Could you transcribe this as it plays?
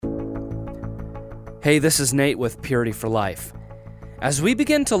Hey, this is Nate with Purity for Life. As we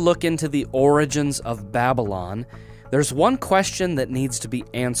begin to look into the origins of Babylon, there's one question that needs to be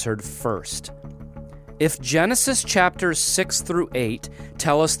answered first. If Genesis chapters 6 through 8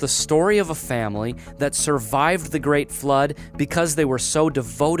 tell us the story of a family that survived the great flood because they were so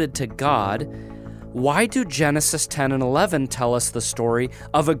devoted to God, why do Genesis 10 and 11 tell us the story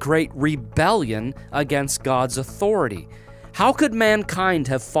of a great rebellion against God's authority? How could mankind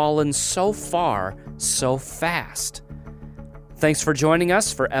have fallen so far, so fast? Thanks for joining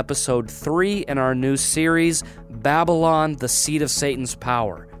us for episode 3 in our new series, Babylon, the Seat of Satan's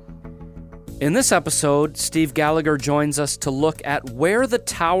Power. In this episode, Steve Gallagher joins us to look at where the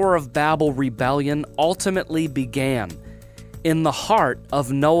Tower of Babel rebellion ultimately began, in the heart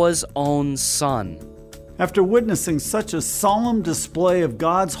of Noah's own son. After witnessing such a solemn display of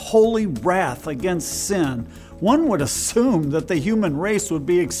God's holy wrath against sin, one would assume that the human race would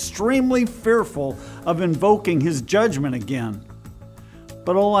be extremely fearful of invoking his judgment again.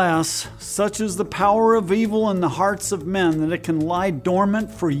 But alas, such is the power of evil in the hearts of men that it can lie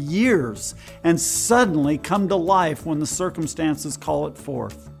dormant for years and suddenly come to life when the circumstances call it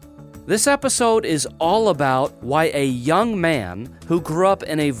forth. This episode is all about why a young man who grew up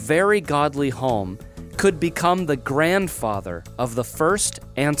in a very godly home could become the grandfather of the first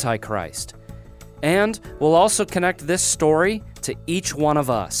Antichrist. And we'll also connect this story to each one of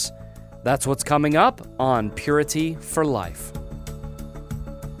us. That's what's coming up on Purity for Life.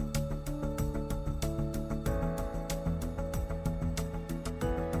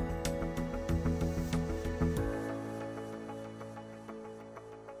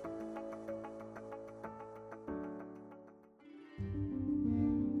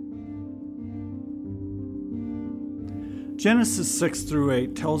 Genesis 6 through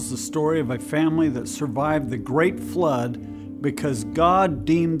 8 tells the story of a family that survived the great flood because God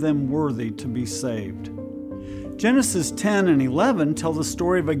deemed them worthy to be saved. Genesis 10 and 11 tell the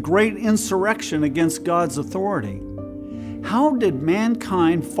story of a great insurrection against God's authority. How did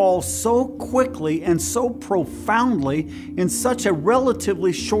mankind fall so quickly and so profoundly in such a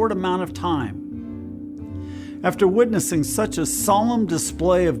relatively short amount of time? After witnessing such a solemn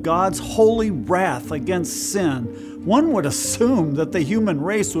display of God's holy wrath against sin, one would assume that the human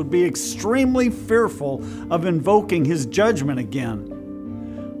race would be extremely fearful of invoking his judgment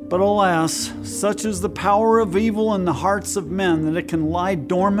again. But alas, such is the power of evil in the hearts of men that it can lie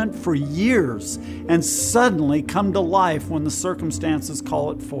dormant for years and suddenly come to life when the circumstances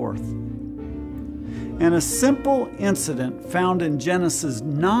call it forth. And a simple incident found in Genesis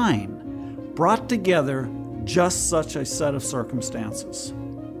 9 brought together just such a set of circumstances.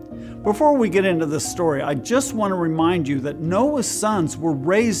 Before we get into this story, I just want to remind you that Noah's sons were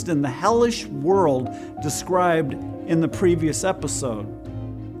raised in the hellish world described in the previous episode.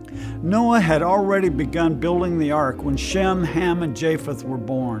 Noah had already begun building the ark when Shem, Ham, and Japheth were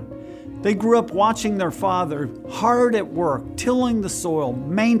born. They grew up watching their father hard at work, tilling the soil,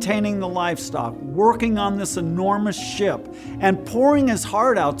 maintaining the livestock, working on this enormous ship, and pouring his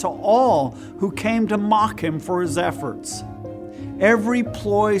heart out to all who came to mock him for his efforts. Every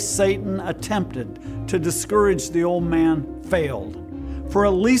ploy Satan attempted to discourage the old man failed. For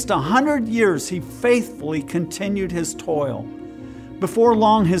at least 100 years, he faithfully continued his toil. Before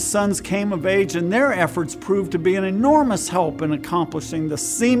long, his sons came of age, and their efforts proved to be an enormous help in accomplishing the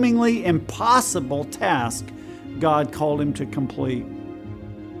seemingly impossible task God called him to complete.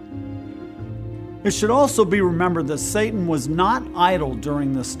 It should also be remembered that Satan was not idle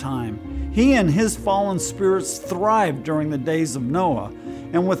during this time. He and his fallen spirits thrived during the days of Noah,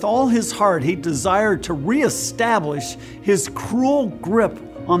 and with all his heart he desired to reestablish his cruel grip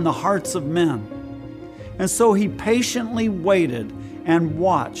on the hearts of men. And so he patiently waited and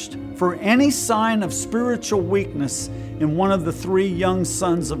watched for any sign of spiritual weakness in one of the 3 young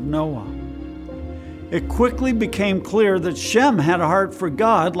sons of Noah. It quickly became clear that Shem had a heart for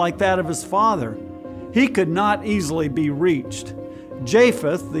God like that of his father. He could not easily be reached.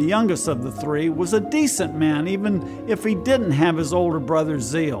 Japheth, the youngest of the 3, was a decent man, even if he didn't have his older brother's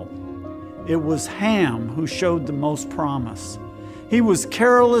zeal. It was Ham who showed the most promise. He was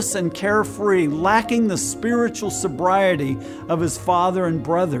careless and carefree, lacking the spiritual sobriety of his father and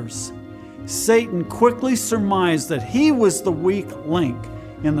brothers. Satan quickly surmised that he was the weak link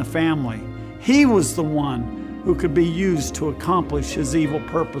in the family. He was the one who could be used to accomplish his evil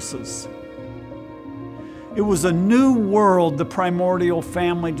purposes. It was a new world the primordial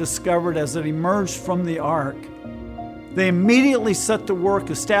family discovered as it emerged from the ark. They immediately set to work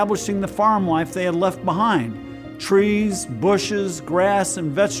establishing the farm life they had left behind. Trees, bushes, grass,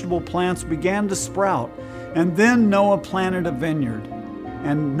 and vegetable plants began to sprout, and then Noah planted a vineyard.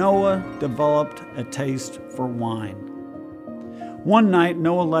 and Noah developed a taste for wine. One night,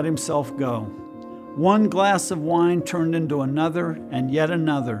 Noah let himself go. One glass of wine turned into another and yet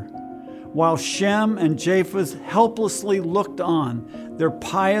another. While Shem and Japheth helplessly looked on, their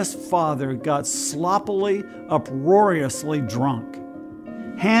pious father got sloppily, uproariously drunk.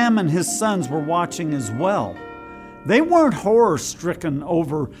 Ham and his sons were watching as well. They weren't horror-stricken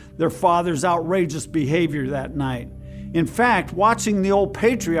over their father's outrageous behavior that night. In fact, watching the old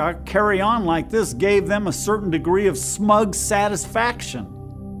patriarch carry on like this gave them a certain degree of smug satisfaction.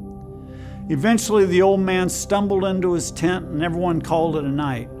 Eventually, the old man stumbled into his tent and everyone called it a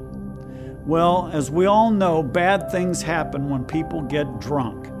night. Well, as we all know, bad things happen when people get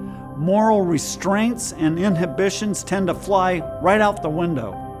drunk. Moral restraints and inhibitions tend to fly right out the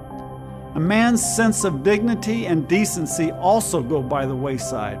window. A man's sense of dignity and decency also go by the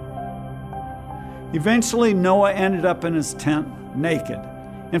wayside. Eventually, Noah ended up in his tent naked.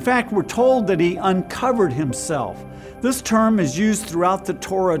 In fact, we're told that he uncovered himself. This term is used throughout the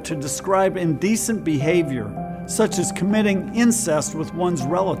Torah to describe indecent behavior, such as committing incest with one's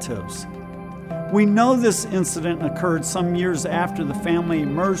relatives. We know this incident occurred some years after the family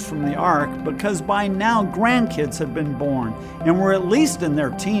emerged from the ark because by now grandkids had been born and were at least in their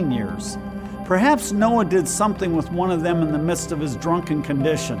teen years. Perhaps Noah did something with one of them in the midst of his drunken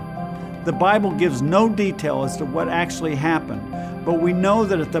condition. The Bible gives no detail as to what actually happened, but we know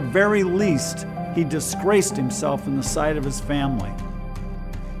that at the very least, he disgraced himself in the sight of his family.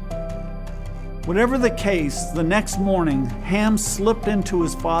 Whatever the case, the next morning, Ham slipped into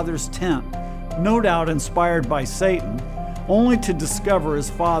his father's tent, no doubt inspired by Satan, only to discover his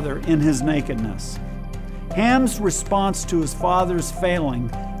father in his nakedness. Ham's response to his father's failing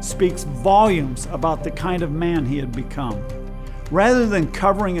speaks volumes about the kind of man he had become. Rather than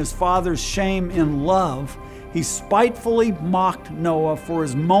covering his father's shame in love, he spitefully mocked Noah for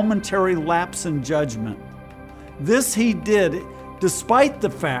his momentary lapse in judgment. This he did despite the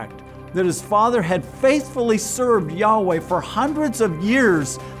fact that his father had faithfully served Yahweh for hundreds of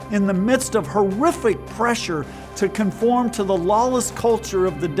years in the midst of horrific pressure to conform to the lawless culture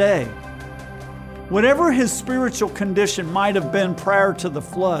of the day. Whatever his spiritual condition might have been prior to the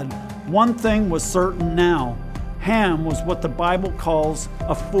flood, one thing was certain now. Ham was what the Bible calls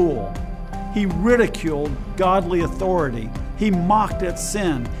a fool. He ridiculed godly authority. He mocked at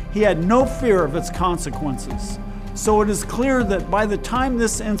sin. He had no fear of its consequences. So it is clear that by the time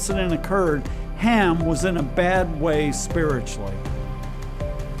this incident occurred, Ham was in a bad way spiritually.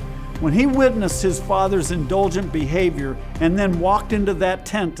 When he witnessed his father's indulgent behavior and then walked into that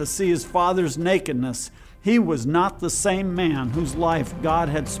tent to see his father's nakedness, he was not the same man whose life God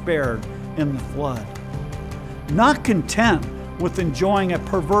had spared in the flood. Not content with enjoying a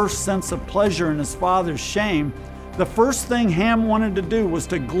perverse sense of pleasure in his father's shame, the first thing Ham wanted to do was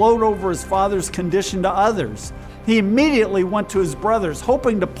to gloat over his father's condition to others. He immediately went to his brothers,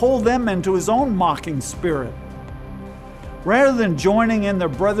 hoping to pull them into his own mocking spirit. Rather than joining in their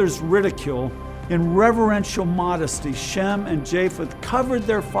brother's ridicule, in reverential modesty, Shem and Japheth covered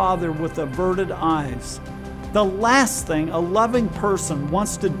their father with averted eyes. The last thing a loving person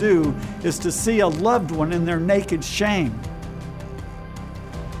wants to do is to see a loved one in their naked shame.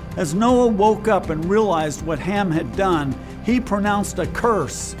 As Noah woke up and realized what Ham had done, he pronounced a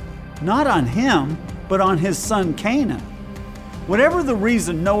curse, not on him, but on his son Canaan. Whatever the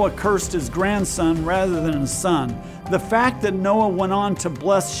reason Noah cursed his grandson rather than his son, the fact that Noah went on to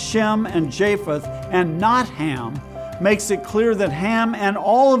bless Shem and Japheth and not Ham makes it clear that Ham and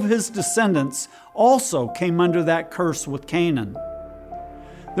all of his descendants also came under that curse with Canaan.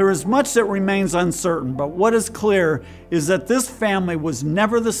 There is much that remains uncertain, but what is clear is that this family was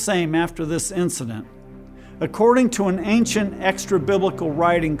never the same after this incident. According to an ancient extra-biblical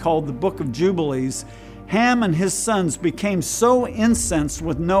writing called the Book of Jubilees, Ham and his sons became so incensed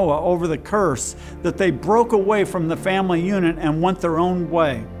with Noah over the curse that they broke away from the family unit and went their own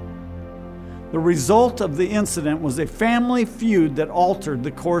way. The result of the incident was a family feud that altered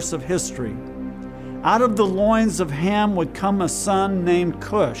the course of history. Out of the loins of Ham would come a son named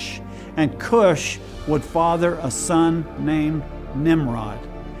Cush, and Cush would father a son named Nimrod.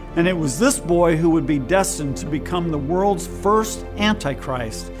 And it was this boy who would be destined to become the world's first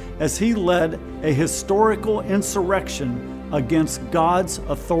Antichrist, as he led a historical insurrection against God's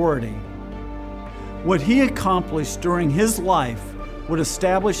authority. What he accomplished during his life would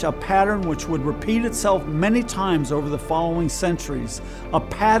establish a pattern which would repeat itself many times over the following centuries, a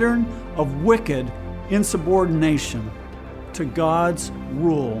pattern of wicked insubordination to God's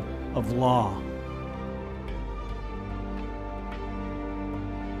rule of law.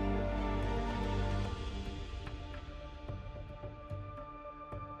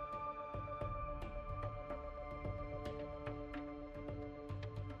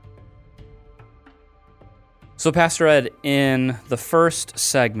 So, Pastor Ed, in the first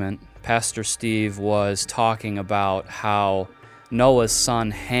segment, Pastor Steve was talking about how Noah's son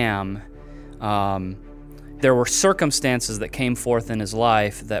Ham, there were circumstances that came forth in his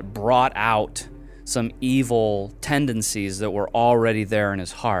life that brought out some evil tendencies that were already there in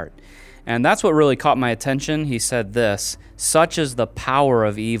his heart. And that's what really caught my attention. He said this, "Such is the power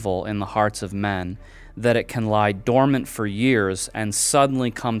of evil in the hearts of men, that it can lie dormant for years and suddenly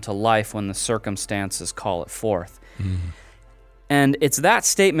come to life when the circumstances call it forth." Mm-hmm. And it's that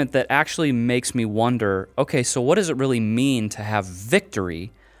statement that actually makes me wonder, okay, so what does it really mean to have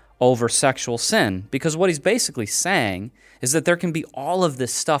victory over sexual sin? Because what he's basically saying is that there can be all of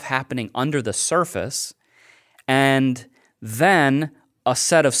this stuff happening under the surface, and then a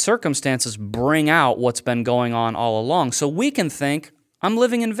set of circumstances bring out what's been going on all along. So we can think, I'm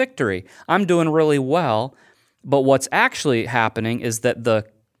living in victory, I'm doing really well, but what's actually happening is that the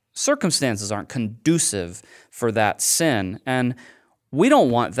circumstances aren't conducive for that sin, and we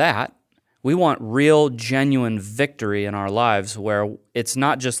don't want that. We want real, genuine victory in our lives where it's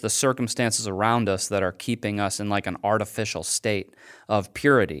not just the circumstances around us that are keeping us in like an artificial state of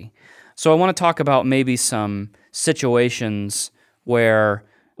purity. So I want to talk about maybe some situations where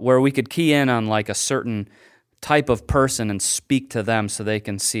we could key in on like a certain type of person and speak to them so they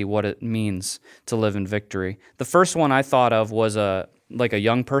can see what it means to live in victory. The first one I thought of was a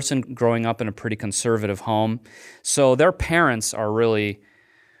young person growing up in a pretty conservative home. So their parents are really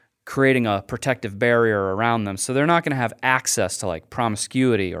creating a protective barrier around them. So they're not going to have access to like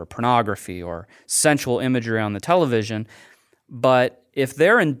promiscuity or pornography or sensual imagery on the television. But if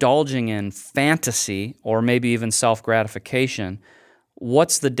they're indulging in fantasy or maybe even self-gratification,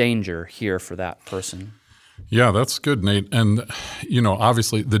 what's the danger here for that person? Yeah, that's good, Nate. And,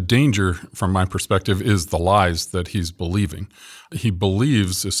 obviously the danger from my perspective is the lies that he's believing. He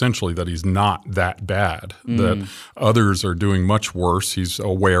believes essentially that he's not that bad, that others are doing much worse. He's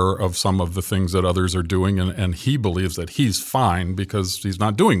aware of some of the things that others are doing, and he believes that he's fine because he's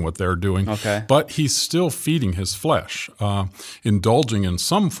not doing what they're doing. Okay. But he's still feeding his flesh, indulging in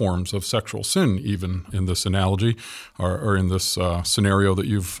some forms of sexual sin, even in this analogy or in this scenario that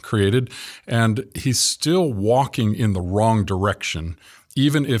you've created. And he's still walking in the wrong direction.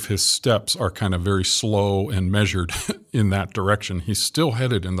 Even if his steps are kind of very slow and measured in that direction, he's still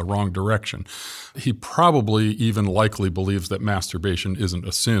headed in the wrong direction. He probably even likely believes that masturbation isn't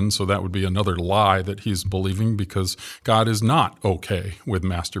a sin, so that would be another lie that he's believing, because God is not okay with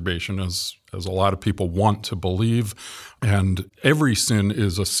masturbation, as a lot of people want to believe. And every sin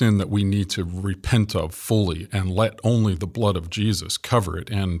is a sin that we need to repent of fully and let only the blood of Jesus cover it.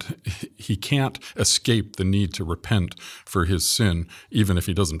 And he can't escape the need to repent for his sin. Even if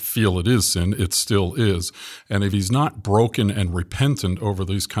he doesn't feel it is sin, it still is. And if he's not broken and repentant over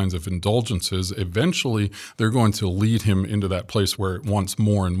these kinds of indulgences, eventually they're going to lead him into that place where it wants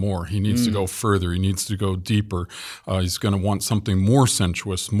more and more. He needs to go further. He needs to go deeper. He's going to want something more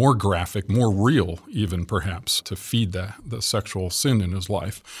sensuous, more graphic, more real even perhaps, to feed the sexual sin in his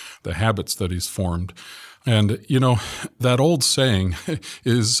life, the habits that he's formed. And, that old saying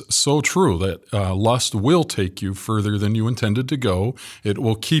is so true that lust will take you further than you intended to go. It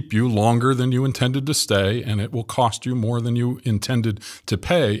will keep you longer than you intended to stay, and it will cost you more than you intended to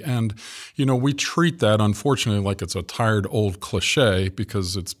pay. And, we treat that, unfortunately, like it's a tired old cliche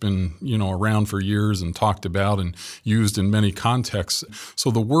because it's been, around for years and talked about and used in many contexts. So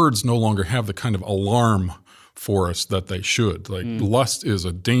the words no longer have the kind of alarm for us that they should. Lust is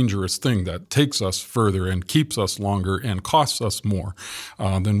a dangerous thing that takes us further and keeps us longer and costs us more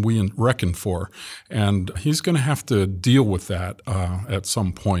than we reckon for. And he's going to have to deal with that at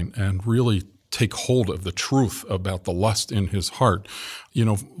some point and really take hold of the truth about the lust in his heart.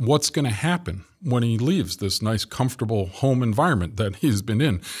 What's going to happen when he leaves this nice, comfortable home environment that he's been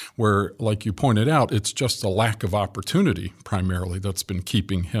in, where, like you pointed out, it's just a lack of opportunity primarily that's been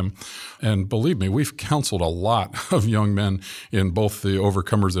keeping him. And believe me, we've counseled a lot of young men in both the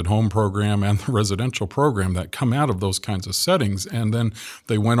Overcomers at Home program and the residential program that come out of those kinds of settings, and then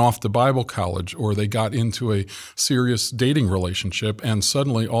they went off to Bible college or they got into a serious dating relationship, and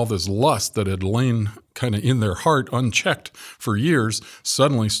suddenly all this lust that had lain kind of in their heart unchecked for years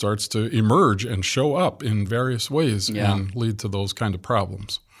suddenly starts to emerge and show up in various ways and lead to those kind of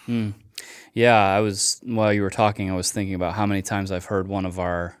problems. Yeah, while you were talking, I was thinking about how many times I've heard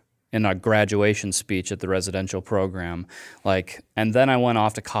in our graduation speech at the residential program, and then I went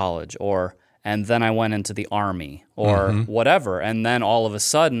off to college, and then I went into the Army, or whatever. And then all of a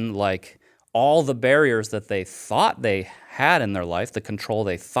sudden, all the barriers that they thought they had in their life, the control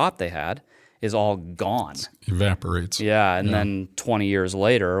they thought they had, is all gone. Evaporates. Yeah, and then 20 years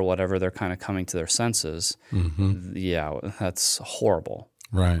later or whatever, they're kind of coming to their senses. Yeah, that's horrible.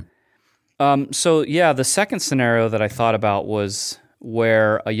 Right. The second scenario that I thought about was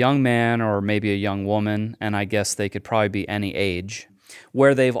where a young man or maybe a young woman, and I guess they could probably be any age,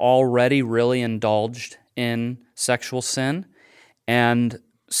 where they've already really indulged in sexual sin, and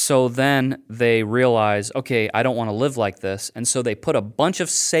so then they realize, okay, I don't want to live like this, and so they put a bunch of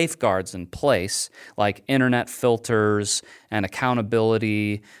safeguards in place, like internet filters and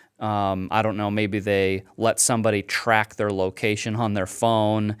accountability. I don't know, maybe they let somebody track their location on their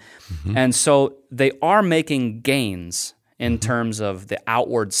phone. And so they are making gains in terms of the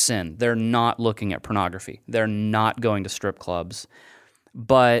outward sin. They're not looking at pornography. They're not going to strip clubs.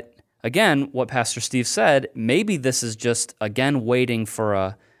 But again, what Pastor Steve said, maybe this is just, again, waiting for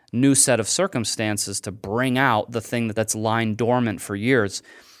a new set of circumstances to bring out the thing that's lying dormant for years.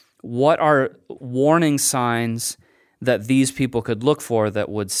 What are warning signs that these people could look for that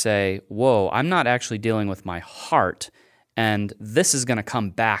would say, whoa, I'm not actually dealing with my heart, and this is going to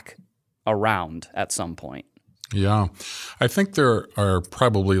come back around at some point? Yeah. I think there are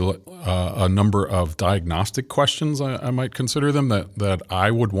probably a number of diagnostic questions, I might consider them, that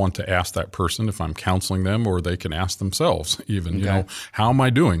I would want to ask that person if I'm counseling them, or they can ask themselves even, you know, how am I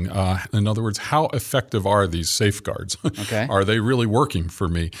doing? In other words, how effective are these safeguards? Are they really working for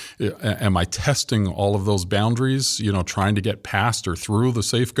me? Am I testing all of those boundaries, you know, trying to get past or through the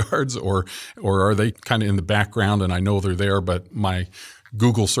safeguards, or are they kind of in the background and I know they're there, but my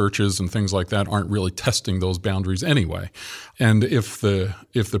Google searches and things like that aren't really testing those boundaries anyway. And if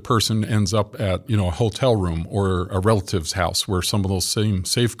the person ends up at, you know, a hotel room or a relative's house where some of those same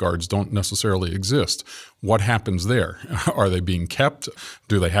safeguards don't necessarily exist, what happens there? Are they being kept?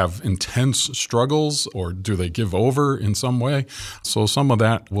 Do they have intense struggles, or do they give over in some way? So some of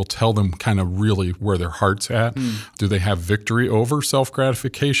that will tell them kind of really where their heart's at. Do they have victory over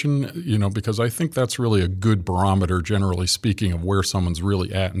self-gratification? You know, because I think that's really a good barometer, generally speaking, of where someone's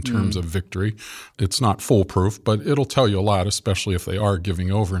really at in terms of victory. It's not foolproof, but it'll tell you a lot, especially if they are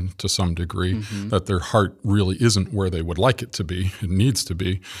giving over to some degree, that their heart really isn't where they would like it to be. It needs to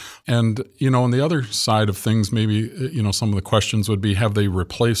be. And, you know, on the other side of things, maybe, you know, some of the questions would be, have they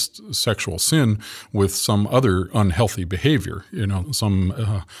replaced sexual sin with some other unhealthy behavior? You know,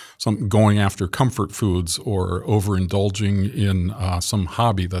 some going after comfort foods, or overindulging in some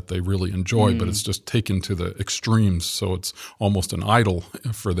hobby that they really enjoy, but it's just taken to the extremes, so it's almost an idol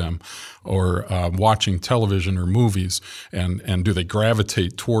for them, or watching television or movies, and do they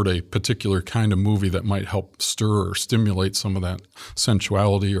gravitate toward a particular kind of movie that might help stir or stimulate some of that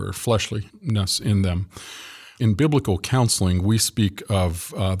sensuality or fleshliness in them? In biblical counseling, we speak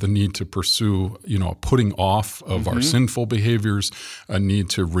of the need to pursue, you know, a putting off of our sinful behaviors, a need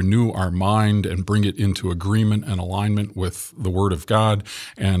to renew our mind and bring it into agreement and alignment with the Word of God,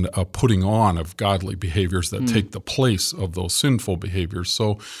 and a putting on of godly behaviors that take the place of those sinful behaviors.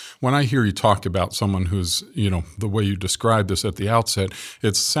 So when I hear you talk about someone who's, you know, the way you described this at the outset,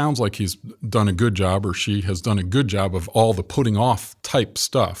 it sounds like he's done a good job, or she has done a good job of all the putting off type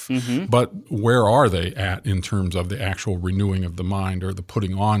stuff. But where are they at in terms of the actual renewing of the mind, or the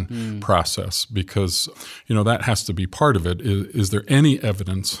putting on process? Because, you know, that has to be part of it. Is there any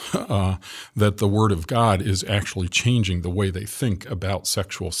evidence that the Word of God is actually changing the way they think about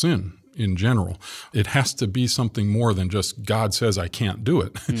sexual sin in general? It has to be something more than just God says I can't do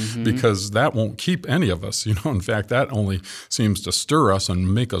it, because that won't keep any of us. You know, in fact, that only seems to stir us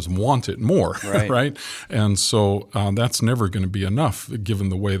and make us want it more, right? And so that's never going to be enough, given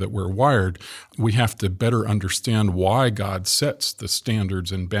the way that we're wired. We have to better understand why God sets the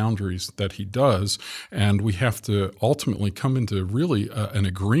standards and boundaries that He does, and we have to ultimately come into really an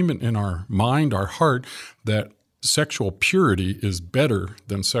agreement in our mind, our heart, that sexual purity is better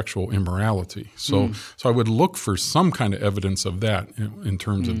than sexual immorality. So I would look for some kind of evidence of that in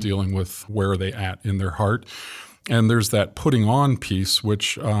terms of dealing with where are they at in their heart. And there's that putting on piece,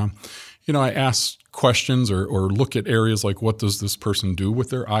 which, you know, I ask questions or look at areas like, what does this person do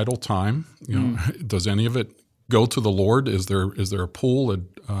with their idle time? You know, does any of it go to the Lord? Is there a pull, a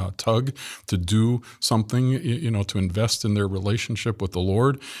tug to do something, you know, to invest in their relationship with the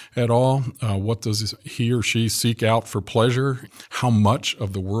Lord at all? What does he or she seek out for pleasure? How much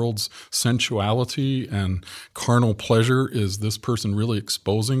of the world's sensuality and carnal pleasure is this person really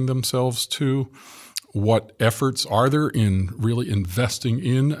exposing themselves to? What efforts are there in really investing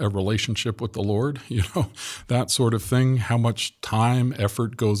in a relationship with the Lord? You know, that sort of thing. How much time,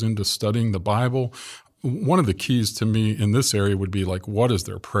 effort goes into studying the Bible? one of the keys to me in this area would be like, what is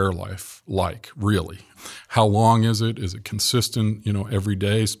their prayer life like, really? How long is it? Is it consistent, every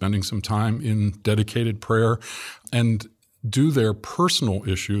day, spending some time in dedicated prayer? And do their personal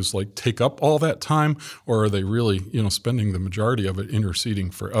issues take up all that time, or are they really, spending the majority of it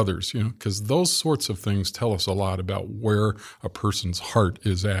interceding for others? Because those sorts of things tell us a lot about where a person's heart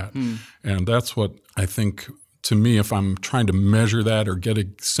is at. And that's what I think, to me, if I'm trying to measure that or get a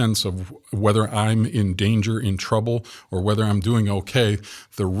sense of whether I'm in danger, in trouble, or whether I'm doing okay,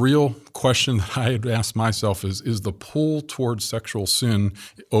 the real question that I had asked myself is the pull towards sexual sin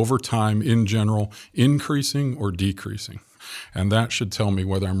over time in general increasing or decreasing? And that should tell me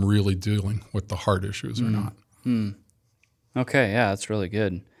whether I'm really dealing with the heart issues or not. Okay, yeah, that's really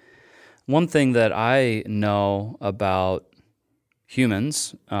good. One thing that I know about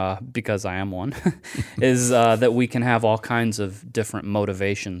humans, because I am one, is that we can have all kinds of different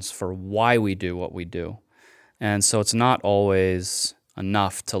motivations for why we do what we do. And so it's not always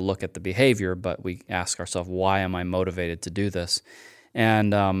enough to look at the behavior, but we ask ourselves, why am I motivated to do this?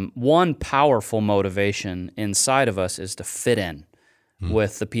 And one powerful motivation inside of us is to fit in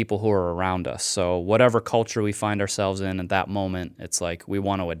with the people who are around us. So whatever culture we find ourselves in at that moment, it's like we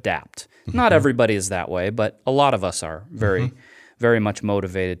want to adapt. Not everybody is that way, but a lot of us are very much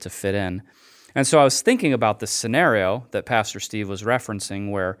motivated to fit in. And so I was thinking about this scenario that Pastor Steve was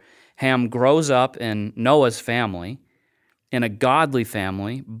referencing, where Ham grows up in Noah's family, in a godly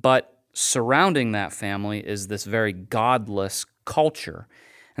family, but surrounding that family is this very godless culture.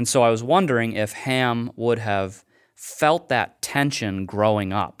 And so I was wondering if Ham would have felt that tension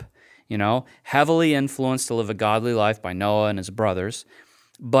growing up, heavily influenced to live a godly life by Noah and his brothers,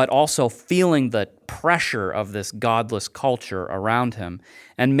 but also feeling the pressure of this godless culture around him.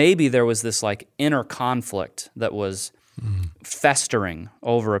 And maybe there was this inner conflict that was festering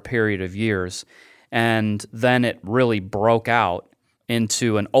over a period of years, and then it really broke out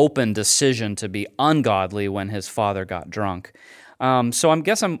into an open decision to be ungodly when his father got drunk. So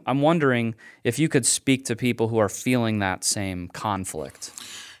I'm wondering if you could speak to people who are feeling that same conflict.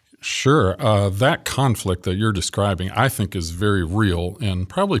 Sure. That conflict that you're describing, I think, is very real and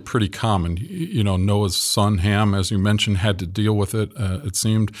probably pretty common. Noah's son Ham, as you mentioned, had to deal with it, it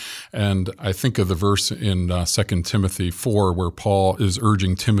seemed. And I think of the verse in 2 Timothy 4 where Paul is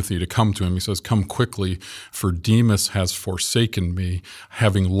urging Timothy to come to him. He says, "Come quickly, for Demas has forsaken me,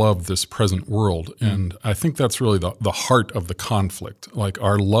 having loved this present world." And I think that's really the heart of the conflict.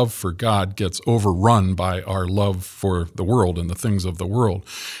 Our love for God gets overrun by our love for the world and the things of the world.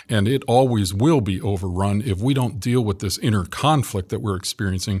 And it always will be overrun if we don't deal with this inner conflict that we're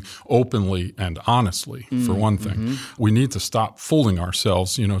experiencing openly and honestly, for one thing. We need to stop fooling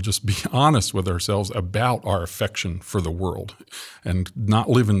ourselves, just be honest with ourselves about our affection for the world and not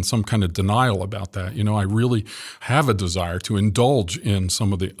live in some kind of denial about that. I really have a desire to indulge in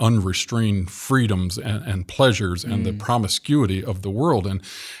some of the unrestrained freedoms and pleasures and the promiscuity of the world.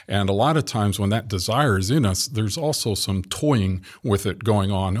 And a lot of times when that desire is in us, there's also some toying with it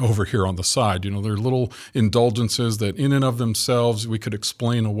going on over here on the side. There are little indulgences that in and of themselves we could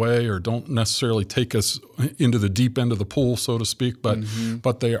explain away or don't necessarily take us into the deep end of the pool, so to speak,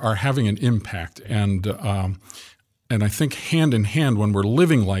 but they are having an impact. And I think hand in hand, when we're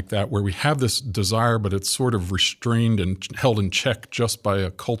living like that, where we have this desire, but it's sort of restrained and held in check just by a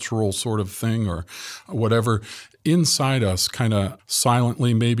cultural sort of thing or whatever, inside us, kind of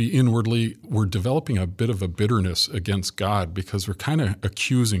silently, maybe inwardly, we're developing a bit of a bitterness against God because we're kind of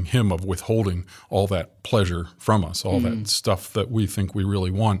accusing him of withholding all that pleasure from us, all that stuff that we think we really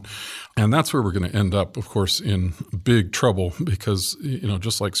want. And that's where we're going to end up, of course, in big trouble because,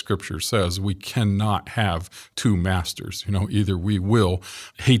 just like Scripture says, we cannot have two masters. Either we will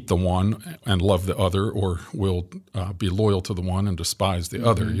hate the one and love the other, or we'll be loyal to the one and despise the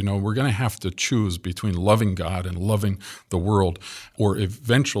other. We're going to have to choose between loving God and loving the world, or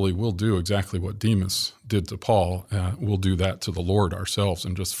eventually we'll do exactly what Demas did to Paul. We'll do that to the Lord ourselves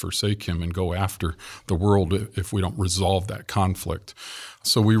and just forsake him and go after the world if we don't resolve that conflict.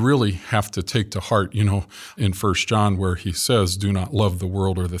 So we really have to take to heart, in 1 John where he says, "Do not love the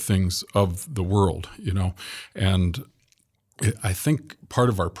world or the things of the world," and I think part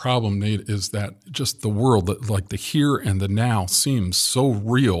of our problem, Nate, is that just the world, the here and the now, seems so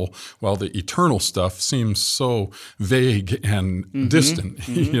real, while the eternal stuff seems so vague and distant,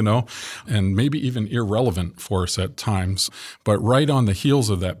 and maybe even irrelevant for us at times. But right on the heels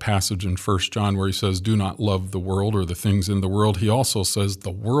of that passage in 1 John where he says, "Do not love the world or the things in the world," he also says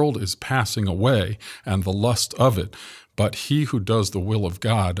the world is passing away and the lust of it, but he who does the will of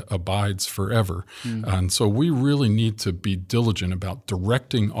God abides forever. And so we really need to be diligent about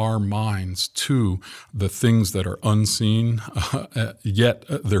directing our minds to the things that are unseen, yet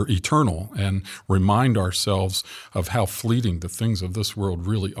they're eternal, and remind ourselves of how fleeting the things of this world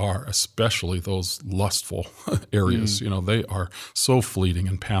really are, especially those lustful areas. They are so fleeting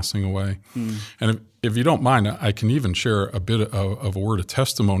and passing away. And if you don't mind, I can even share a bit of a word of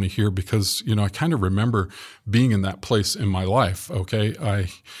testimony here, because, I kind of remember being in that place in my life, okay?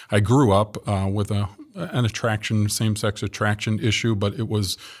 I grew up with an attraction, same-sex attraction issue, but it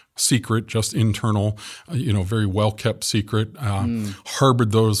was secret, just internal, very well-kept secret.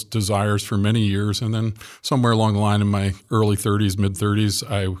 Harbored those desires for many years. And then somewhere along the line in my early 30s, mid-30s,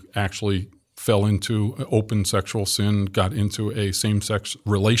 I actually fell into open sexual sin, got into a same-sex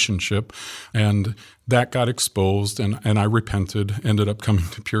relationship, and that got exposed, and I repented, ended up coming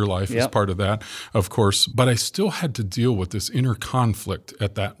to pure life as part of that, of course. But I still had to deal with this inner conflict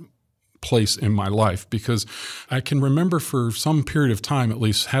at that place in my life, because I can remember for some period of time, at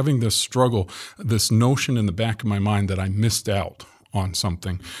least, having this struggle, this notion in the back of my mind that I missed out on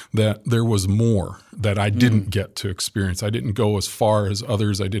something, that there was more that I didn't get to experience. I didn't go as far as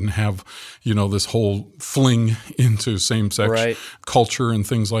others. I didn't have, this whole fling into same-sex culture and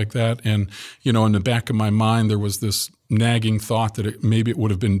things like that. And, in the back of my mind, there was this nagging thought that maybe it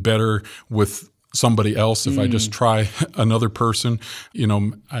would have been better with somebody else if I just try another person.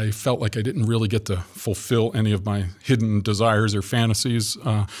 I felt like I didn't really get to fulfill any of my hidden desires or fantasies,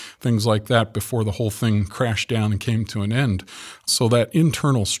 things like that, before the whole thing crashed down and came to an end. So that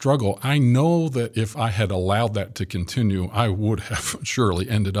internal struggle, I know that if I had allowed that to continue, I would have surely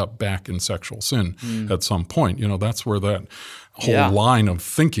ended up back in sexual sin at some point. That's where that whole line of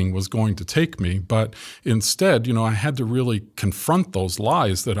thinking was going to take me. But instead, I had to really confront those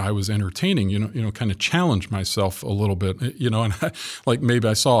lies that I was entertaining, kind of challenge myself a little bit, and like maybe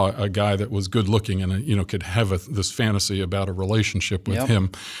I saw a guy that was good looking and, could have this fantasy about a relationship with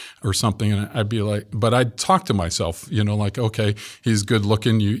him or something. And I'd be like, but I'd talk to myself, like, okay, he's good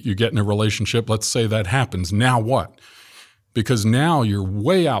looking. You get in a relationship. Let's say that happens. Now what? Because now you're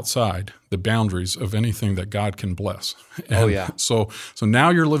way outside the boundaries of anything that God can bless. And So now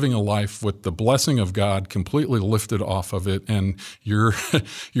you're living a life with the blessing of God completely lifted off of it, and you're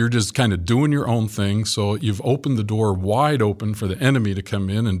just kind of doing your own thing. So you've opened the door wide open for the enemy to come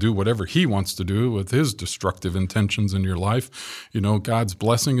in and do whatever he wants to do with his destructive intentions in your life. God's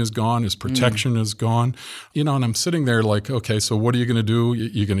blessing is gone, his protection is gone. And I'm sitting there like, okay, so what are you going to do?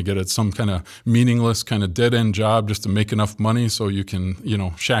 You're going to get some kind of meaningless kind of dead-end job just to make enough money so you can,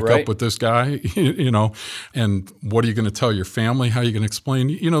 shack up with this guy, and what are you going to tell your family? How are you going to explain?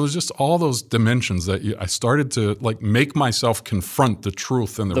 There's just all those dimensions that I started to make myself confront the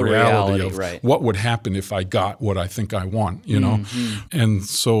truth and the reality of what would happen if I got what I think I want, And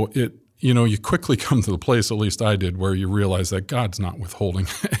so you quickly come to the place, at least I did, where you realize that God's not withholding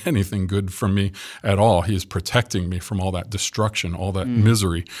anything good from me at all. He is protecting me from all that destruction, all that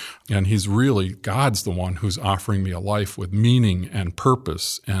misery. And God's the one who's offering me a life with meaning and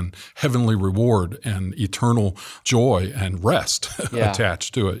purpose and heavenly reward and eternal joy and rest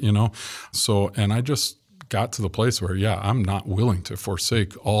attached to it, So, and I just got to the place where, I'm not willing to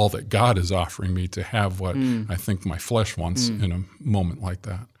forsake all that God is offering me to have what I think my flesh wants in a moment like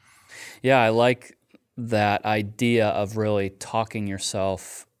that. Yeah, I like that idea of really talking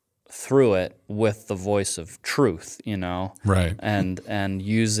yourself through it with the voice of truth, Right. And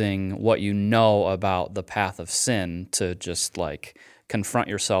using what you know about the path of sin to just confront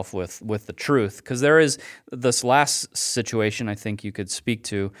yourself with the truth. Because there is this last situation I think you could speak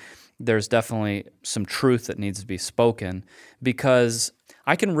to. There's definitely some truth that needs to be spoken, because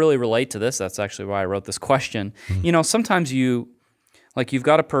I can really relate to this. That's actually why I wrote this question. Sometimes you've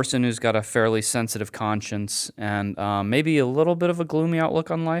got a person who's got a fairly sensitive conscience and maybe a little bit of a gloomy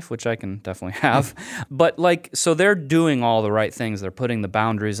outlook on life, which I can definitely have. But so they're doing all the right things. They're putting the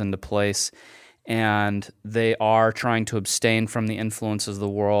boundaries into place, and they are trying to abstain from the influences of the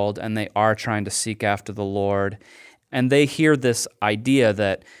world, and they are trying to seek after the Lord. And they hear this idea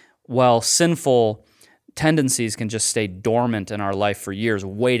that, sinful tendencies can just stay dormant in our life for years,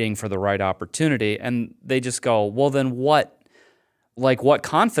 waiting for the right opportunity. And they just go, well, then what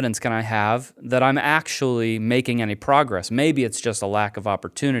confidence can I have that I'm actually making any progress? Maybe it's just a lack of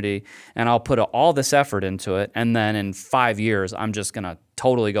opportunity, and I'll put all this effort into it, and then in 5 years, I'm just going to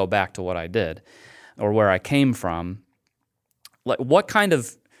totally go back to what I did or where I came from. What kind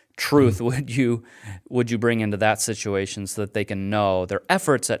of truth would you bring into that situation so that they can know their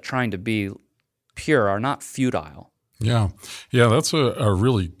efforts at trying to be pure are not futile? Yeah, that's a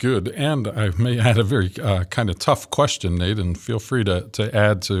really good, and I may add a very kind of tough question, Nate, and feel free to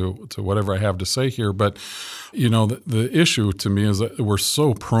add to whatever I have to say here. But, the issue to me is that we're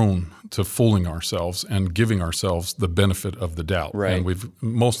so prone to fooling ourselves and giving ourselves the benefit of the doubt. Right. And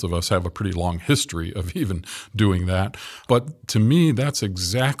most of us have a pretty long history of even doing that. But to me, that's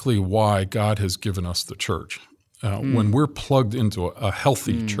exactly why God has given us the church. When we're plugged into a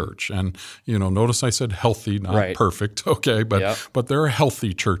healthy church, and notice I said healthy, not perfect, okay, but there are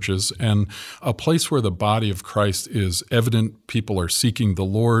healthy churches, and a place where the body of Christ is evident. People are seeking the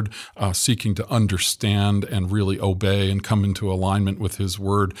Lord, seeking to understand and really obey and come into alignment with His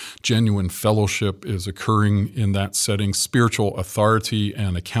Word. Genuine fellowship is occurring in that setting. Spiritual authority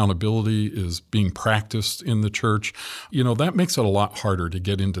and accountability is being practiced in the church. That makes it a lot harder to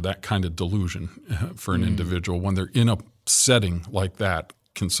get into that kind of delusion for an individual when they're in a setting like that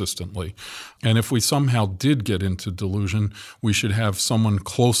consistently. And if we somehow did get into delusion, we should have someone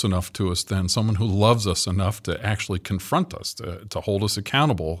close enough to us then, someone who loves us enough to actually confront us, to hold us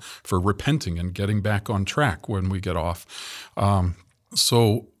accountable for repenting and getting back on track when we get off.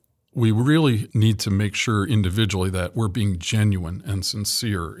 So we really need to make sure individually that we're being genuine and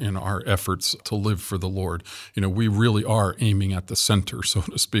sincere in our efforts to live for the Lord. We really are aiming at the center, so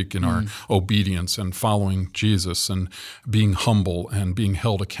to speak, in our obedience and following Jesus and being humble and being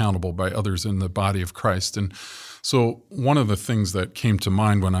held accountable by others in the body of Christ. And so one of the things that came to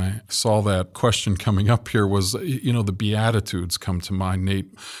mind when I saw that question coming up here was, the Beatitudes come to mind,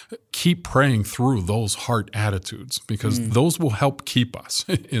 Nate. Keep praying through those heart attitudes, because those will help keep us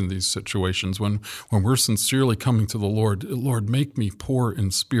in these situations when we're sincerely coming to the Lord. Lord, make me poor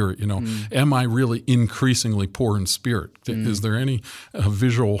in spirit. Am I really increasingly poor in spirit? Is there any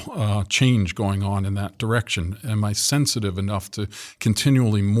visual change going on in that direction? Am I sensitive enough to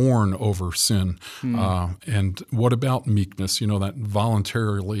continually mourn over sin? And what about meekness? That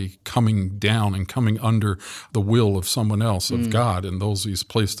voluntarily coming down and coming under the will of someone else, of God, and those He's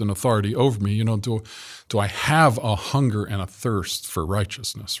placed in authority over me. Do I have a hunger and a thirst for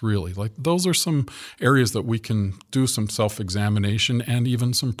righteousness, really? Like, those are some areas that we can do some self-examination and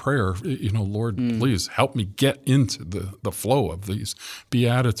even some prayer. Lord, please help me get into the flow of these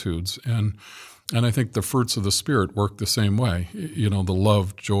Beatitudes. And I think the fruits of the Spirit work the same way. The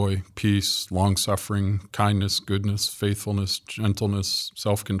love, joy, peace, long-suffering, kindness, goodness, faithfulness, gentleness,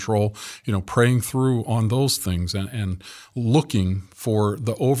 self-control, praying through on those things and looking for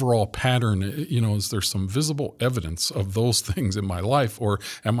the overall pattern. Is there some visible evidence of those things in my life, or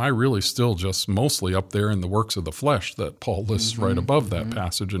am I really still just mostly up there in the works of the flesh that Paul lists right above that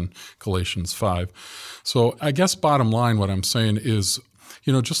passage in Galatians 5? So I guess bottom line, what I'm saying is,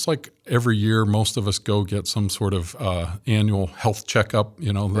 just like every year, most of us go get some sort of annual health checkup,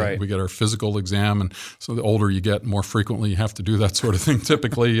 we get our physical exam. And so the older you get, more frequently you have to do that sort of thing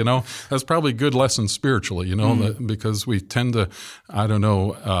typically, That's probably a good lesson spiritually, because we tend to,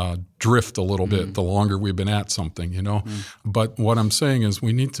 drift a little bit the longer we've been at something, But what I'm saying is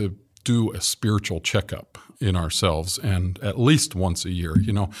we need to do a spiritual checkup in ourselves, and at least once a year,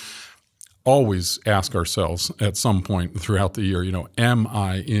 always ask ourselves at some point throughout the year, am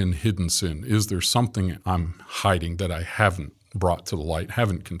I in hidden sin? Is there something I'm hiding that I haven't brought to the light,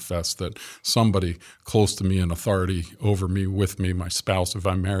 haven't confessed, that somebody close to me in authority over me, with me, my spouse, if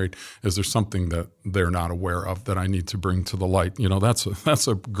I'm married, is there something that they're not aware of that I need to bring to the light? That's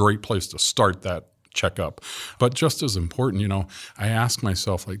a great place to start that checkup. But just as important, I ask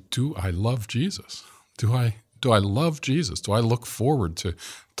myself, do I love Jesus? Do I love Jesus? Do I look forward to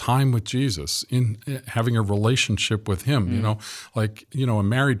time with Jesus, in having a relationship with Him? A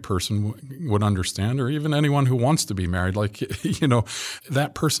married person would understand, or even anyone who wants to be married,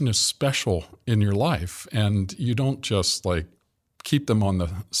 that person is special in your life, and you don't just keep them on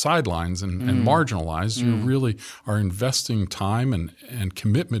the sidelines and marginalized. You really are investing time and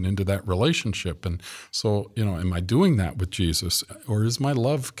commitment into that relationship. And so, am I doing that with Jesus, or is my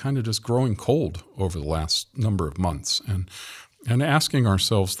love kind of just growing cold over the last number of months? And asking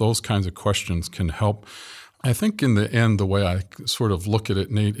ourselves those kinds of questions can help. I think in the end, the way I sort of look at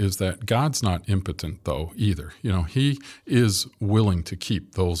it, Nate, is that God's not impotent, though, either. He is willing to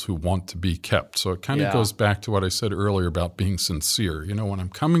keep those who want to be kept. So it kind of goes back to what I said earlier about being sincere. When I'm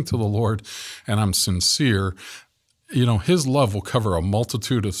coming to the Lord and I'm sincere, His love will cover a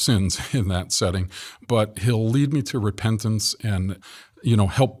multitude of sins in that setting, but He'll lead me to repentance and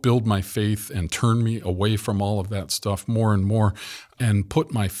help build my faith and turn me away from all of that stuff more and more, and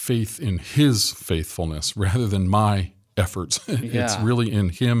put my faith in His faithfulness rather than my efforts. It's really in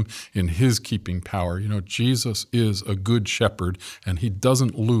Him, in His keeping power. Jesus is a good shepherd, and He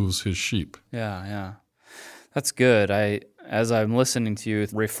doesn't lose His sheep. Yeah. That's good. As I'm listening to you,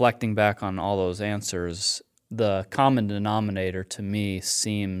 reflecting back on all those answers, the common denominator to me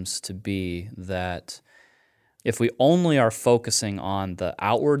seems to be that if we only are focusing on the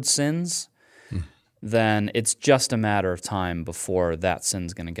outward sins, then it's just a matter of time before that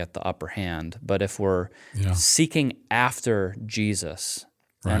sin's going to get the upper hand. But if we're seeking after Jesus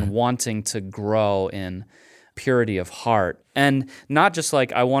and wanting to grow in purity of heart, and not just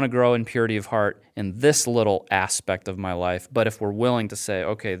like I want to grow in purity of heart in this little aspect of my life, but if we're willing to say,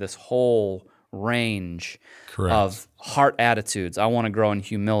 okay, this whole range of heart attitudes, I want to grow in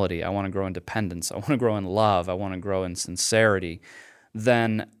humility, I want to grow in dependence, I want to grow in love, I want to grow in sincerity,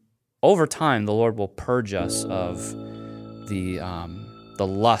 then over time, the Lord will purge us of the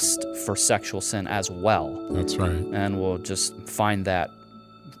lust for sexual sin as well. That's right. And we'll just find that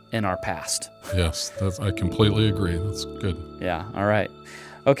in our past. Yes, I completely agree. That's good. Yeah, all right.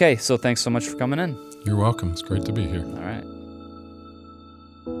 Okay, so thanks so much for coming in. You're welcome. It's great to be here. All right.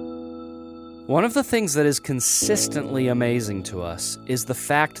 One of the things that is consistently amazing to us is the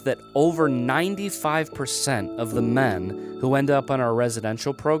fact that over 95% of the men who end up on our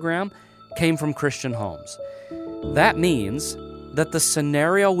residential program came from Christian homes. That means that the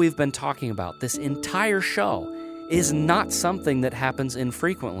scenario we've been talking about this entire show is not something that happens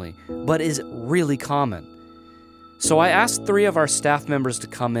infrequently, but is really common. So I asked 3 of our staff members to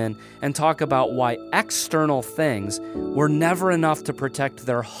come in and talk about why external things were never enough to protect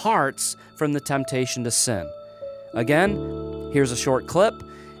their hearts from the temptation to sin. Again, here's a short clip,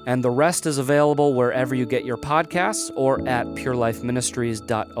 and the rest is available wherever you get your podcasts or at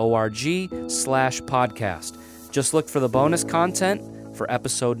purelifeministries.org/podcast. Just look for the bonus content for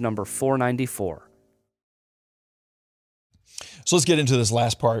episode number 494. So let's get into this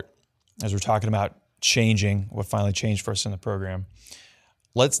last part as we're talking about changing, what finally changed for us in the program.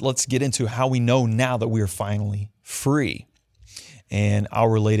 Let's get into how we know now that we are finally free. And I'll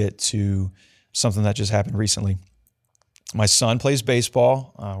relate it to something that just happened recently. My son plays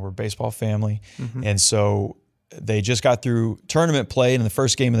baseball. We're a baseball family. And so they just got through tournament play, and in the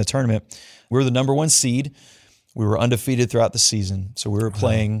first game of the tournament, we were the number 1 seed. We were undefeated throughout the season. So we were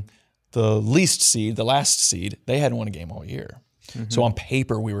playing the least seed, the last seed. They hadn't won a game all year. So on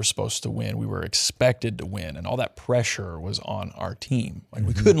paper, we were supposed to win. We were expected to win, and all that pressure was on our team. Like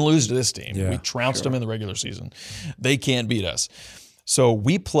we couldn't lose to this team. We trounced them in the regular season. They can't beat us. So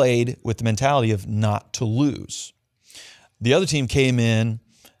we played with the mentality of not to lose. The other team came in,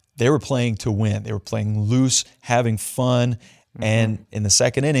 they were playing to win. They were playing loose, having fun, and in the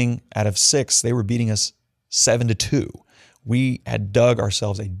second inning, out of 6, they were beating us 7-2. We had dug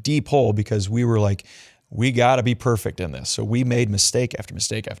ourselves a deep hole because we were like, we got to be perfect in this. So we made mistake after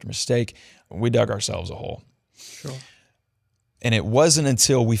mistake after mistake. We dug ourselves a hole. Sure. And it wasn't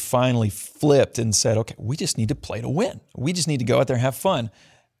until we finally flipped and said, okay, we just need to play to win. We just need to go out there and have fun.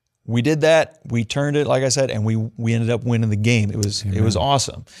 We did that. We turned it, like I said, and we ended up winning the game. It was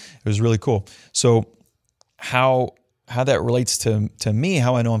awesome. It was really cool. So how that relates to me,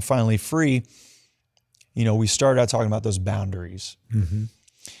 how I know I'm finally free, we started out talking about those boundaries.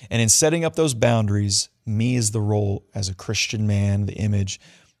 And in setting up those boundaries, me as the role as a Christian man, the image,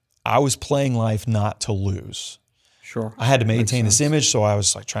 I was playing life not to lose. Sure. I had to maintain this image, so I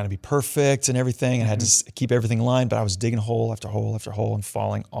was like trying to be perfect and everything, and had to keep everything in line, but I was digging hole after hole after hole and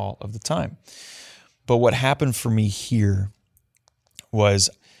falling all of the time. But what happened for me here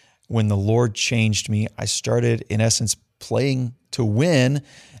was when the Lord changed me, I started, in essence, playing to win,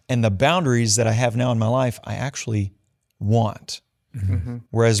 and the boundaries that I have now in my life, I actually want.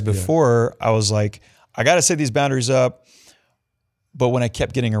 Whereas before, I was like, I got to set these boundaries up. But when I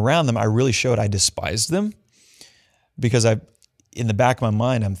kept getting around them, I really showed I despised them because in the back of my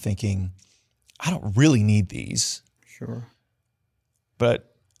mind, I'm thinking, I don't really need these. Sure.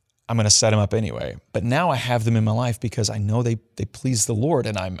 But I'm going to set them up anyway. But now I have them in my life because I know they please the Lord,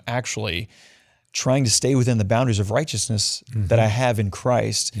 and I'm actually trying to stay within the boundaries of righteousness that I have in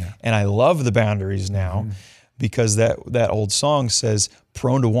Christ. And I love the boundaries now. Because that old song says,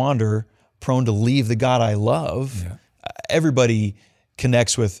 prone to wander, prone to leave the God I love. Everybody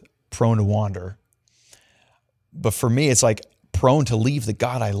connects with prone to wander. But for me, it's like prone to leave the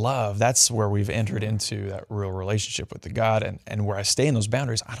God I love. That's where we've entered into that real relationship with the God. And where I stay in those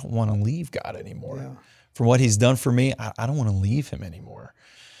boundaries, I don't want to leave God anymore. From what he's done for me, I don't want to leave him anymore.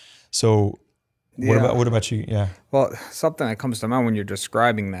 So what about you? Yeah. Well, something that comes to mind when you're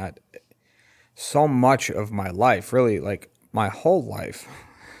describing that, so much of my life, really like my whole life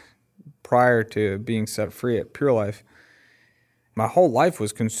prior to being set free at Pure Life, my whole life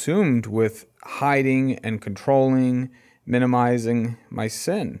was consumed with hiding and controlling, minimizing my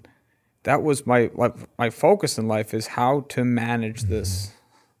sin. that was my focus in life, is how to manage this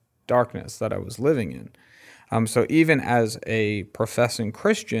darkness that I was living in. So even as a professing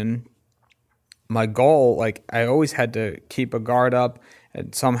Christian, my goal, like, I always had to keep a guard up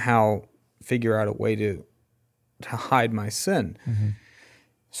and somehow figure out a way to hide my sin.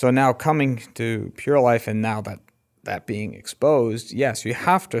 So now coming to Pure Life, and now that being exposed, yes, you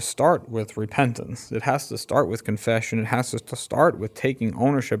have to start with repentance. It has to start with confession. It has to start with taking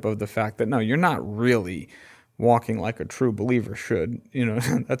ownership of the fact that, no, you're not really walking like a true believer should.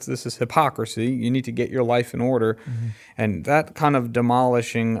 This is hypocrisy. You need to get your life in order. And that kind of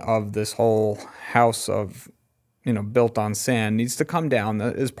demolishing of this whole house of, built on sand needs to come down.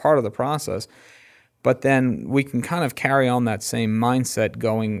 That is part of the process. But then we can kind of carry on that same mindset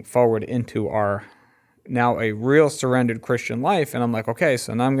going forward into our now a real surrendered Christian life. And I'm like, okay,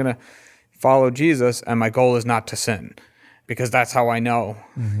 so now I'm going to follow Jesus, and my goal is not to sin, because that's how I know.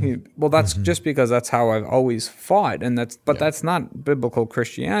 Well, that's just because that's how I've always fought, and that's not biblical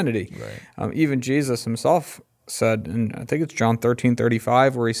Christianity. Right. Even Jesus himself said, and I think it's John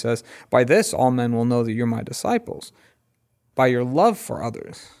 13:35, where he says, "By this all men will know that you're my disciples, by your love for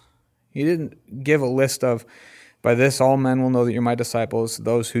others." He didn't give a list of, by this all men will know that you're my disciples,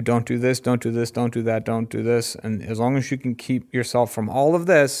 those who don't do this, don't do this, don't do that, don't do this. And as long as you can keep yourself from all of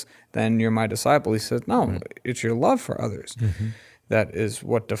this, then you're my disciple. He says, no, it's your love for others. That is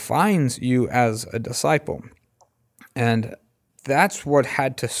what defines you as a disciple. And that's what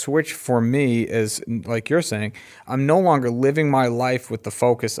had to switch for me, is, like you're saying, I'm no longer living my life with the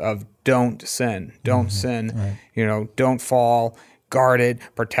focus of don't sin, don't fall, guard it,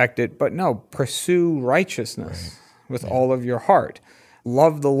 protect it, but no, pursue righteousness with all of your heart.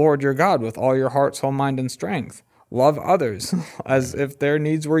 Love the Lord your God with all your heart, soul, mind, and strength. Love others as if their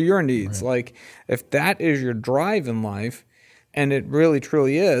needs were your needs. Like, if that is your drive in life, and it really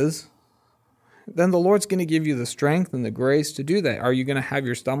truly is, then the Lord's going to give you the strength and the grace to do that. Are you going to have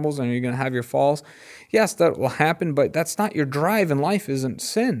your stumbles and are you going to have your falls? Yes, that will happen, but that's not your drive in life. Isn't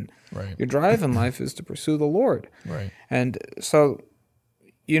sin. Right. Your drive in life is to pursue the Lord. Right. And so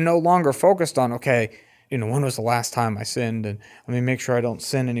you're no longer focused on, okay, when was the last time I sinned, and let me make sure I don't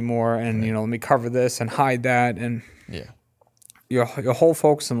sin anymore, and let me cover this and hide that, and your whole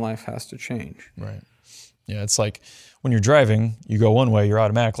focus in life has to change. Right. Yeah, it's like when you're driving, you go one way, you're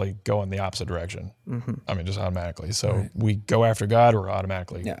automatically going the opposite direction. I mean, just automatically. So we go after God, we're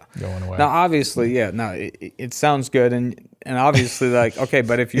automatically going away. Now, obviously, it sounds good, and obviously, like, okay,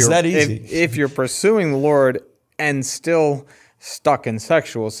 but if you're that easy? If you're pursuing the Lord and still stuck in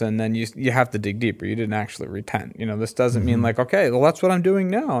sexual sin, then you have to dig deeper. You didn't actually repent. This doesn't mean like, okay, well, that's what I'm doing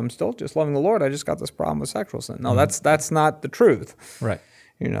now. I'm still just loving the Lord. I just got this problem with sexual sin. No, that's not the truth. Right.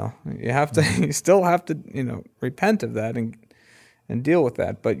 You still have to, repent of that and deal with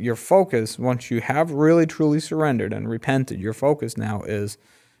that. But your focus, once you have really truly surrendered and repented, your focus now is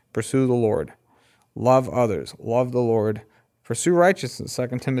pursue the Lord, love others, love the Lord, pursue righteousness.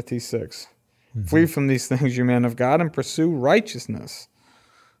 2 Timothy 6. Flee from these things, you men of God, and pursue righteousness.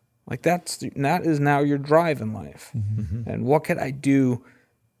 Like that is now your drive in life. And what could I do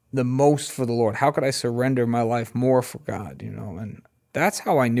the most for the Lord? How could I surrender my life more for God? And that's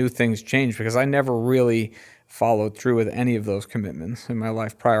how I knew things changed, because I never really followed through with any of those commitments in my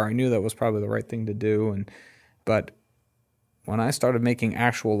life prior. I knew that was probably the right thing to do, but when I started making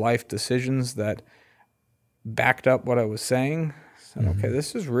actual life decisions that backed up what I was saying, I said, okay,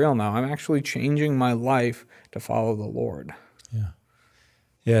 this is real now. I'm actually changing my life to follow the Lord.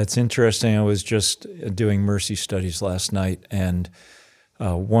 Yeah, it's interesting. I was just doing mercy studies last night, and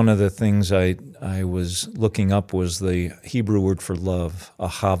one of the things I was looking up was the Hebrew word for love,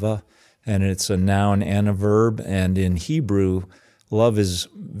 ahava, and it's a noun and a verb. And in Hebrew, love is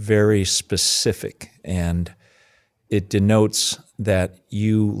very specific, and it denotes that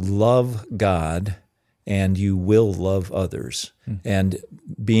you love God and you will love others. And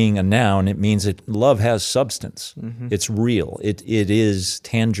being a noun, it means that love has substance. It's real. It is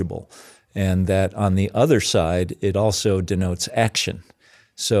tangible. And that on the other side, it also denotes action.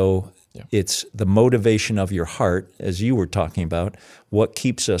 So it's the motivation of your heart, as you were talking about. What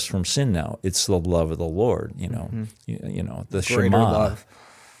keeps us from sin now? It's the love of the Lord, the Greater Shema. love.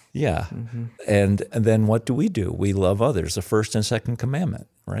 Yeah. And then what do? We love others, the first and second commandment,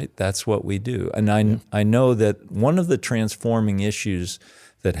 right? That's what we do. And I know that one of the transforming issues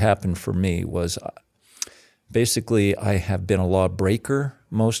that happened for me was basically I have been a lawbreaker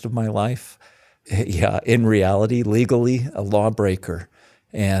most of my life. Yeah, in reality, legally, a lawbreaker.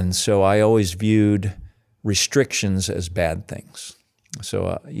 And so I always viewed restrictions as bad things.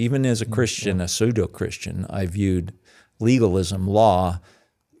 So even as a Christian, a pseudo-Christian, I viewed legalism, law,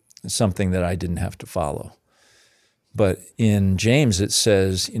 something that I didn't have to follow. But in James it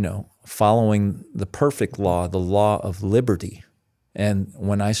says, following the perfect law, the law of liberty. And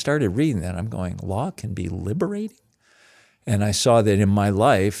when I started reading that, I'm going, law can be liberating? And I saw that in my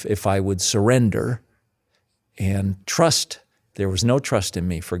life, if I would surrender and trust, there was no trust in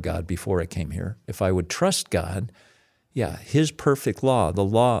me for God before I came here. If I would trust God, His perfect law, the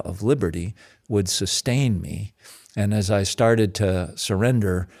law of liberty, would sustain me. And as I started to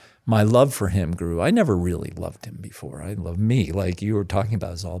surrender, my love for Him grew. I never really loved Him before. I loved me, like you were talking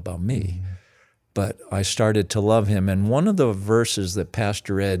about, it's all about me. Mm-hmm. But I started to love Him. And one of the verses that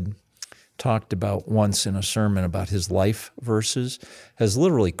Pastor Ed talked about once in a sermon about his life verses has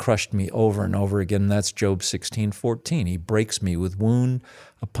literally crushed me over and over again. That's Job 16:14. He breaks me with wound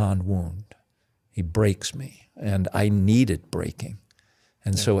upon wound. He breaks me, and I needed breaking.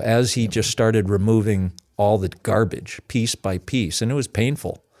 And so as he just started removing all the garbage piece by piece, and it was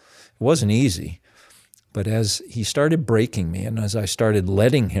painful. It wasn't easy. But as he started breaking me, and as I started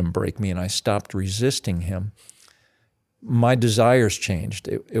letting him break me, and I stopped resisting him, my desires changed.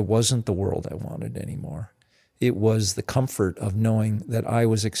 It wasn't the world I wanted anymore. It was the comfort of knowing that I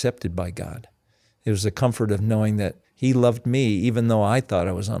was accepted by God. It was the comfort of knowing that He loved me even though I thought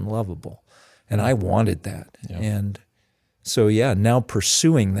I was unlovable. And I wanted that. Yeah. And so, now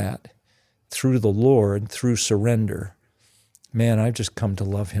pursuing that through the Lord, through surrender, man, I've just come to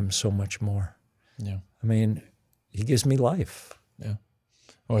love Him so much more. Yeah. I mean, He gives me life. Yeah.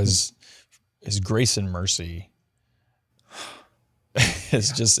 Well, His grace and mercy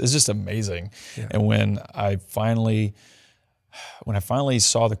it's just amazing. Yeah. And when I finally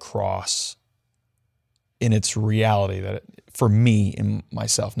saw the cross in its reality, that for me and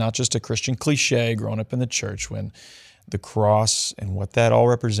myself, not just a Christian cliche growing up in the church, when the cross and what that all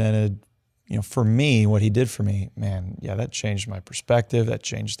represented, for me, what He did for me, man, that changed my perspective. That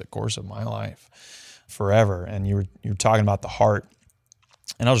changed the course of my life forever. And you were talking about the heart,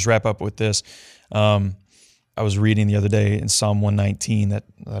 and I'll just wrap up with this. I was reading the other day in Psalm 119, that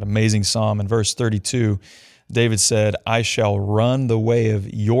amazing psalm, in verse 32, David said, "I shall run the way of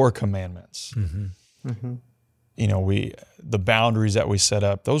your commandments." Mm-hmm. Mm-hmm. The boundaries that we set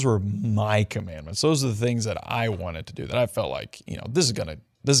up, those were my commandments. Those are the things that I wanted to do, that I felt like, this is gonna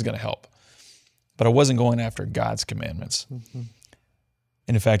help. But I wasn't going after God's commandments. Mm-hmm.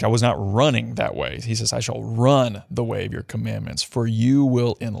 And in fact, I was not running that way. He says, "I shall run the way of your commandments, for you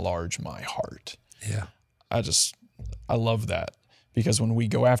will enlarge my heart." Yeah. I love that, because when we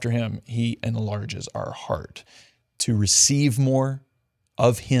go after Him, He enlarges our heart to receive more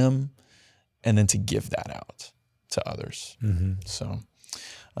of Him and then to give that out to others. Mm-hmm. So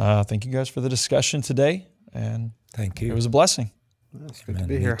thank you guys for the discussion today. And thank you. It was a blessing. It's good to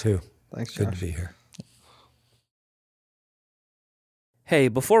be here. Me too. Thanks, Josh. Good to be here. Hey,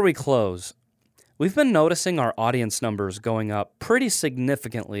 before we close, we've been noticing our audience numbers going up pretty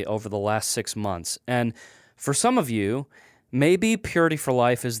significantly over the last 6 months, and for some of you, maybe Purity for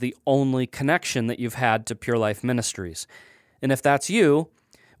Life is the only connection that you've had to Pure Life Ministries. And if that's you,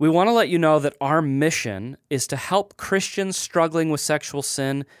 we want to let you know that our mission is to help Christians struggling with sexual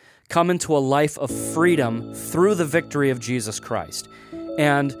sin come into a life of freedom through the victory of Jesus Christ.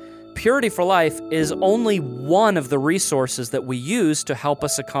 And Purity for Life is only one of the resources that we use to help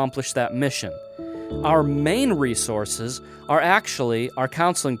us accomplish that mission. Our main resources are actually our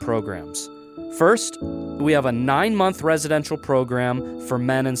counseling programs. First, we have a 9-month residential program for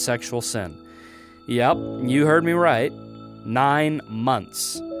men in sexual sin. Yep, you heard me right. 9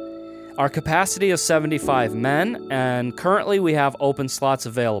 months. Our capacity is 75 men, and currently we have open slots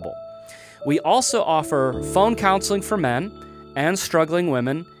available. We also offer phone counseling for men and struggling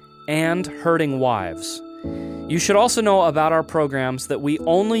women and hurting wives. You should also know about our programs that we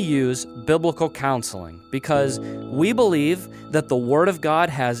only use biblical counseling because we believe that the Word of God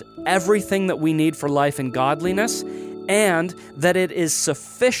has everything that we need for life and godliness, and that it is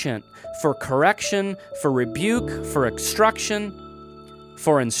sufficient for correction, for rebuke, for instruction,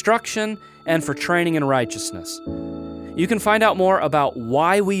 and for training in righteousness. You can find out more about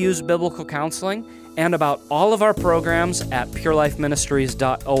why we use biblical counseling and about all of our programs at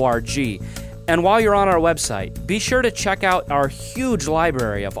purelifeministries.org. And while you're on our website, be sure to check out our huge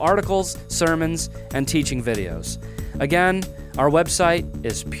library of articles, sermons, and teaching videos. Again, our website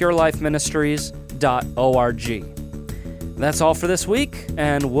is purelifeministries.org. That's all for this week,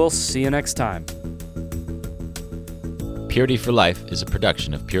 and we'll see you next time. Purity for Life is a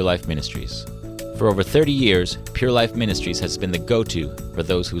production of Pure Life Ministries. For over 30 years, Pure Life Ministries has been the go-to for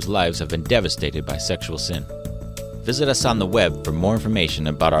those whose lives have been devastated by sexual sin. Visit us on the web for more information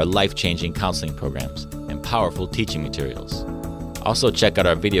about our life-changing counseling programs and powerful teaching materials. Also, check out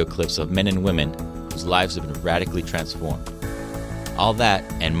our video clips of men and women whose lives have been radically transformed. All that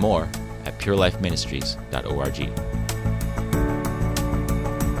and more at purelifeministries.org.